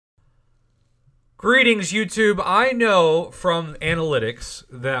Greetings, YouTube. I know from analytics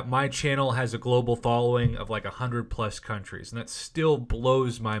that my channel has a global following of like 100 plus countries, and that still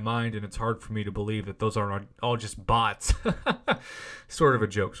blows my mind, and it's hard for me to believe that those aren't all just bots. Sort of a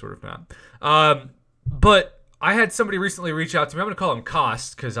joke, sort of not. But I had somebody recently reach out to me. I'm going to call him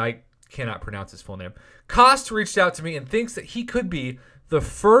Kost because I cannot pronounce his full name. Kost reached out to me and thinks that he could be the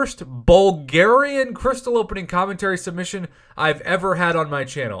first Bulgarian crystal opening commentary submission I've ever had on my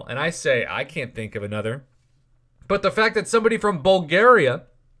channel. And I say, I can't think of another. But the fact that somebody from Bulgaria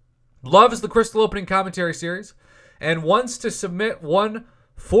loves the crystal opening commentary series and wants to submit one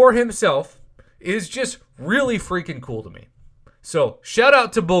for himself is just really freaking cool to me. So shout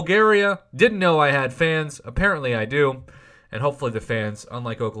out to Bulgaria. Didn't know I had fans. Apparently I do. And hopefully the fans,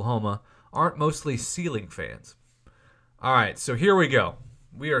 unlike Oklahoma, aren't mostly ceiling fans. All right, so here we go.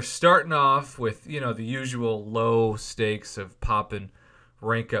 We are starting off with, the usual low stakes of popping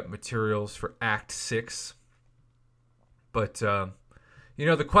rank up materials for Act 6. But,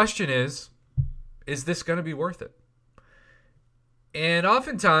 the question is this going to be worth it? And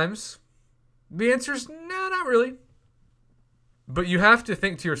oftentimes, the answer is, no, not really. But you have to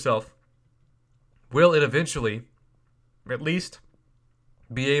think to yourself, will it eventually, at least,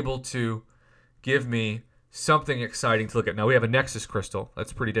 be able to give me something exciting to look at? Now, we have a Nexus crystal.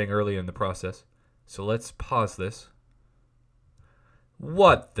 That's pretty dang early in the process. So let's pause this.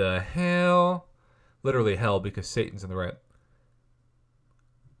 What the hell? Literally hell, because Satan's in the right.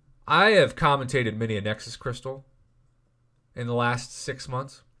 I have commentated many a Nexus crystal in the last 6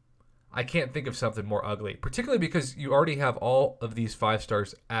 months. I can't think of something more ugly, particularly because you already have all of these 5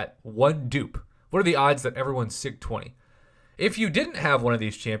 stars at one dupe. What are the odds that everyone's SIG 20? If you didn't have one of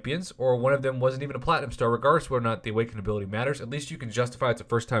these champions, or one of them wasn't even a platinum star, regardless of whether or not the awakened ability matters, at least you can justify it's a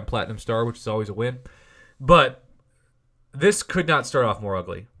first-time platinum star, which is always a win. But this could not start off more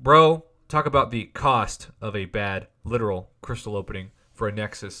ugly. Bro, talk about the cost of a bad, literal crystal opening for a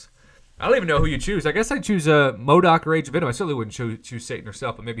Nexus. I don't even know who you choose. I guess I'd choose MODOK or Age of Venom. I certainly wouldn't choose Satan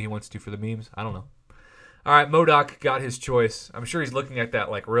herself, but maybe he wants to for the memes. I don't know. All right, MODOK got his choice. I'm sure he's looking at that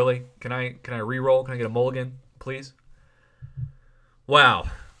like, really? Can I re-roll? Can I get a mulligan, please? Wow.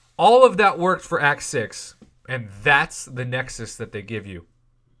 All of that worked for Act 6, and that's the Nexus that they give you.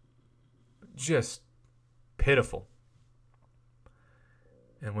 Just pitiful.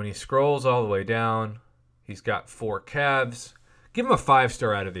 And when he scrolls all the way down, he's got 4 calves. Give him a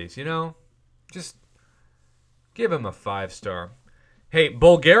 5-star out of these, Just give him a 5-star. Hey,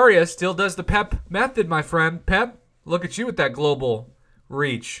 Bulgaria still does the PEP method, my friend. PEP, look at you with that global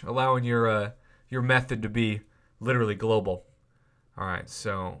reach, allowing your method to be literally global. All right,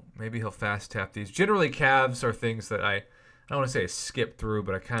 so maybe he'll fast tap these. Generally, calves are things that I don't want to say I skip through,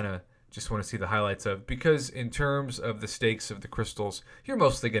 but I kind of just want to see the highlights of, because in terms of the stakes of the crystals, you're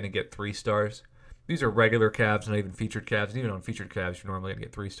mostly going to get 3 stars. These are regular calves, not even featured calves. And even on featured calves, you're normally going to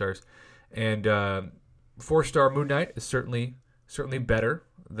get 3 stars. And 4-star Moon Knight is certainly better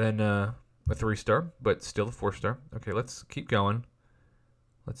than a 3-star, but still a 4-star. Okay, let's keep going.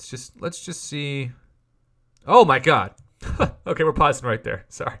 Let's just see. Oh my God. Okay, we're pausing right there.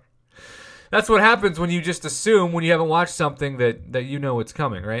 Sorry. That's what happens when you just assume when you haven't watched something that you know it's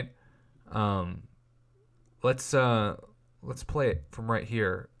coming, right? Let's play it from right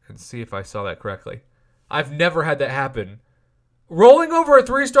here and see if I saw that correctly. I've never had that happen. Rolling over a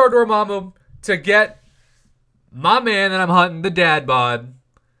 3-star Dormammu to get my man that I'm hunting, the dad bod.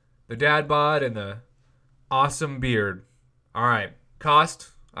 The dad bod and the awesome beard. All right, Kost.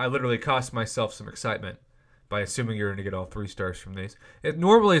 I literally cost myself some excitement by assuming you're going to get all 3 stars from these. It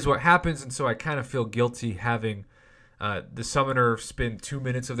normally is what happens, and so I kind of feel guilty having the summoner spend 2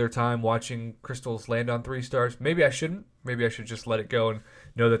 minutes of their time watching crystals land on 3 stars. Maybe I shouldn't. Maybe I should just let it go and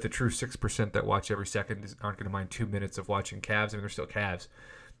know that the true 6% that watch every second aren't going to mind 2 minutes of watching calves. I mean, they're still calves.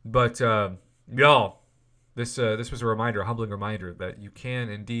 But, y'all, this was a reminder, a humbling reminder that you can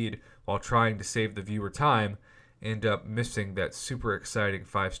indeed, while trying to save the viewer time, end up missing that super exciting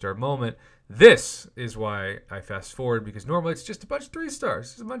 5-star moment. This is why I fast forward, because normally it's just a bunch of 3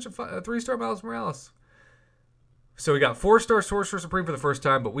 stars. It's a bunch of 3-star Miles Morales. So we got 4-star Sorcerer Supreme for the first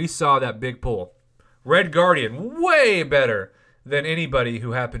time, but we saw that big pull. Red Guardian, way better than anybody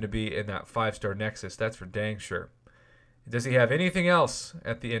who happened to be in that 5-star Nexus. That's for dang sure. Does he have anything else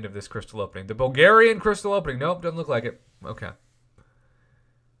at the end of this crystal opening? The Bulgarian crystal opening. Nope, doesn't look like it. Okay.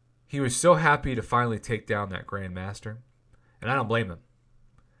 He was so happy to finally take down that Grand Master, and I don't blame him.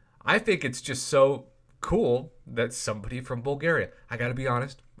 I think it's just so cool that somebody from Bulgaria, I got to be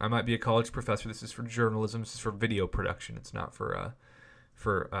honest, I might be a college professor. This is for journalism. This is for video production. It's not for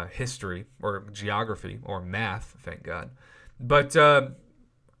history or geography or math, thank God. But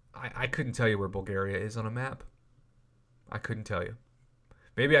I couldn't tell you where Bulgaria is on a map. I couldn't tell you.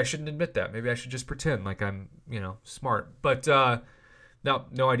 Maybe I shouldn't admit that. Maybe I should just pretend like I'm, smart. But no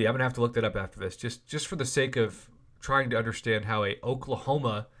idea. I'm gonna have to look that up after this, just for the sake of trying to understand how a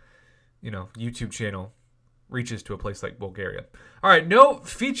Oklahoma, YouTube channel reaches to a place like Bulgaria. All right, no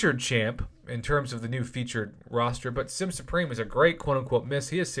featured champ in terms of the new featured roster, but Sim Supreme is a great quote-unquote miss.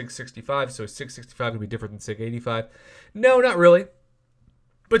 He is 665, so 665 would be different than 685. No, not really,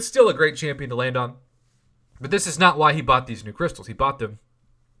 but still a great champion to land on. But this is not why he bought these new crystals. He bought them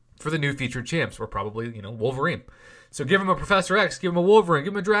for the new featured champs, or probably, Wolverine. So give him a Professor X, give him a Wolverine,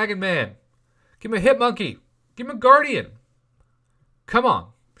 give him a Dragon Man, give him a Hitmonkey, give him a Guardian. Come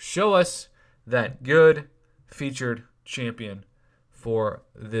on, show us that good featured champion for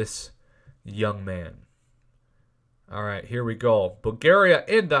this young man. All right, here we go. Bulgaria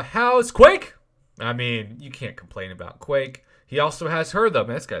in the house. Quake! I mean, you can't complain about Quake. He also has her, though.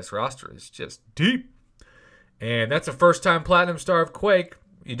 Man, this guy's roster is just deep. And that's a first-time Platinum Star of Quake.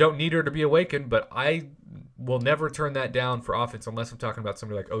 You don't need her to be awakened, but I will never turn that down for offense unless I'm talking about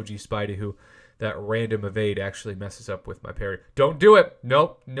somebody like OG Spidey, who that random evade actually messes up with my parry. Don't do it.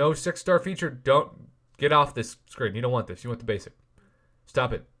 Nope. No 6-star feature. Don't get off this screen. You don't want this. You want the basic.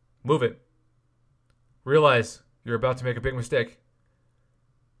 Stop it. Move it. Realize you're about to make a big mistake.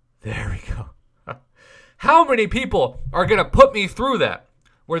 There we go. How many people are going to put me through that,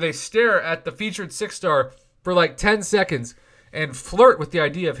 where they stare at the featured 6-star for like 10 seconds and flirt with the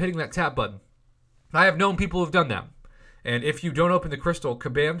idea of hitting that tap button? I have known people who've done that. And if you don't open the crystal,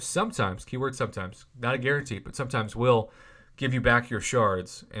 Kabam sometimes, keyword sometimes, not a guarantee, but sometimes will give you back your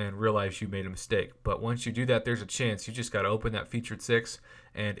shards and realize you made a mistake. But once you do that, there's a chance. You just got to open that featured 6,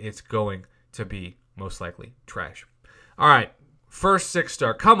 and it's going to be most likely trash. All right, first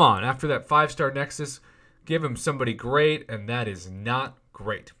 6-star. Come on, after that 5-star Nexus, give him somebody great, and that is not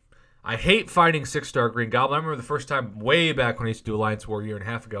great. I hate fighting 6-star Green Goblin. I remember the first time way back when I used to do Alliance War a year and a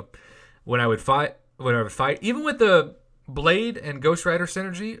half ago, when I would fight, even with the Blade and Ghost Rider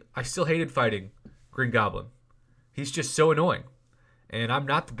synergy, I still hated fighting Green Goblin. He's just so annoying. And I'm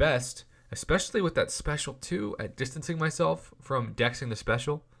not the best, especially with that special 2 at distancing myself from dexing the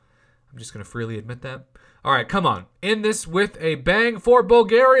special. I'm just going to freely admit that. All right, come on. End this with a bang for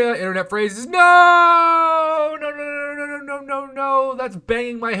Bulgaria. Internet phrases. No! No, no, no, no, no, no, no, no. That's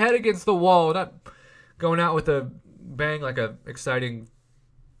banging my head against the wall. Not going out with a bang like a exciting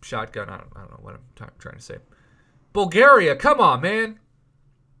shotgun. I don't know what I'm trying to say. Bulgaria, come on, man.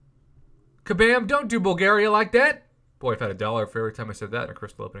 Kabam, don't do Bulgaria like that. Boy, if I had $1 for every time I said that in a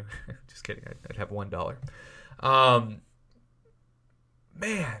crystal opening. Just kidding. I'd have $1.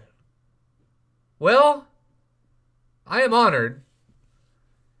 Man. Well, I am honored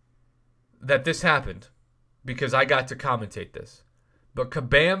that this happened because I got to commentate this. But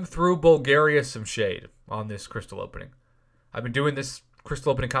Kabam threw Bulgaria some shade on this crystal opening. I've been doing this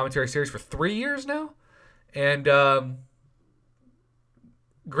crystal opening commentary series for 3 years now. And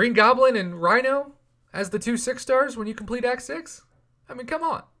Green Goblin and Rhino as the 2 6-stars when you complete Act 6? I mean, come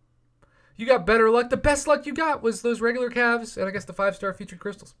on. You got better luck. The best luck you got was those regular calves and I guess the 5-star featured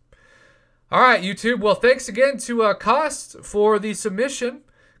crystals. All right, YouTube. Well, thanks again to Kost for the submission.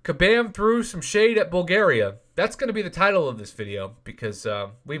 Kabam threw some shade at Bulgaria. That's going to be the title of this video because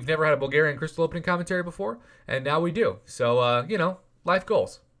we've never had a Bulgarian crystal opening commentary before, and now we do. So, life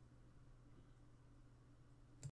goals.